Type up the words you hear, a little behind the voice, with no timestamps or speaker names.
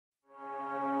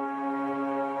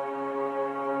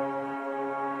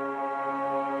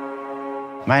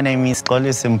My name is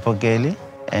Mxolisi,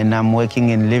 and I'm working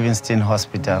in Livingstone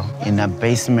Hospital in a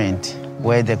basement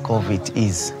where the COVID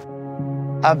is.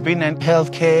 I've been a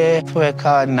healthcare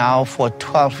worker now for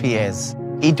 12 years.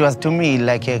 It was to me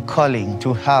like a calling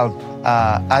to help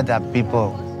other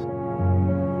people.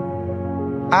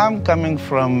 I'm coming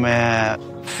from a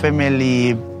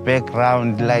family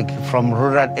background, like from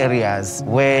rural areas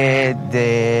where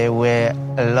there were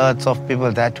lots of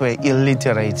people that were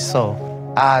illiterate. So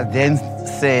I then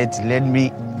said, let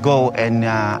me go and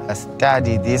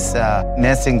study this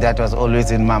nursing that was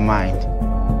always in my mind.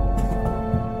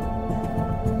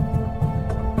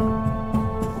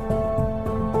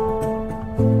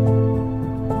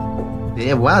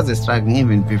 There was a struggle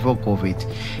even before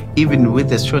COVID, even with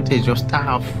the shortage of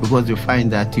staff, because you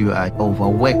find that you are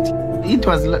overworked. It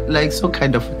was like so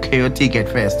kind of chaotic at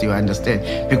first, you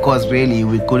understand, because really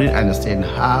we couldn't understand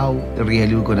how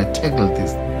really we're going to tackle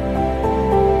this.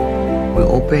 We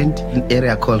opened an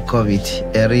area called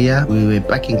COVID area. We were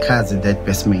parking cars in that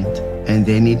basement, and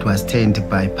then it was turned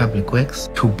by Public Works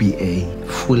to be a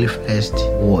fully fledged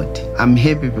ward. I'm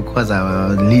happy because I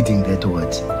was leading that ward,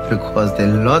 because there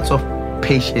are lots of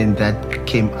patients that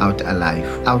came out alive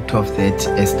out of that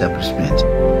establishment.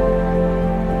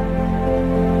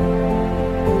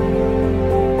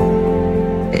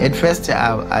 At first,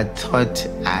 I thought,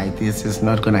 this is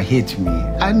not going to hit me.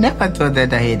 I never thought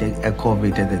that I had a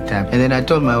COVID at the time. And then I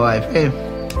told my wife, hey,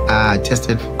 I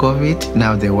tested for COVID.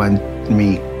 Now they want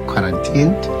me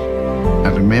quarantined. I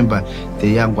remember the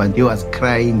young one, he was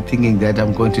crying, thinking that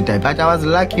I'm going to die. But I was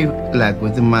lucky, like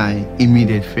with my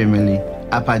immediate family.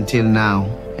 Up until now,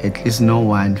 at least no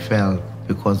one fell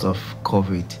because of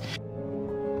COVID.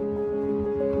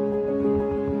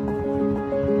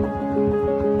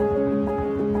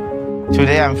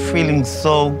 Today I'm feeling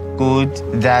so good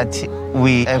that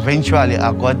we eventually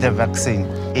got the vaccine.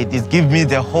 It gives me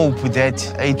the hope that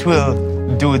it will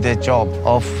do the job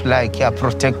of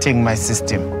protecting my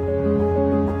system.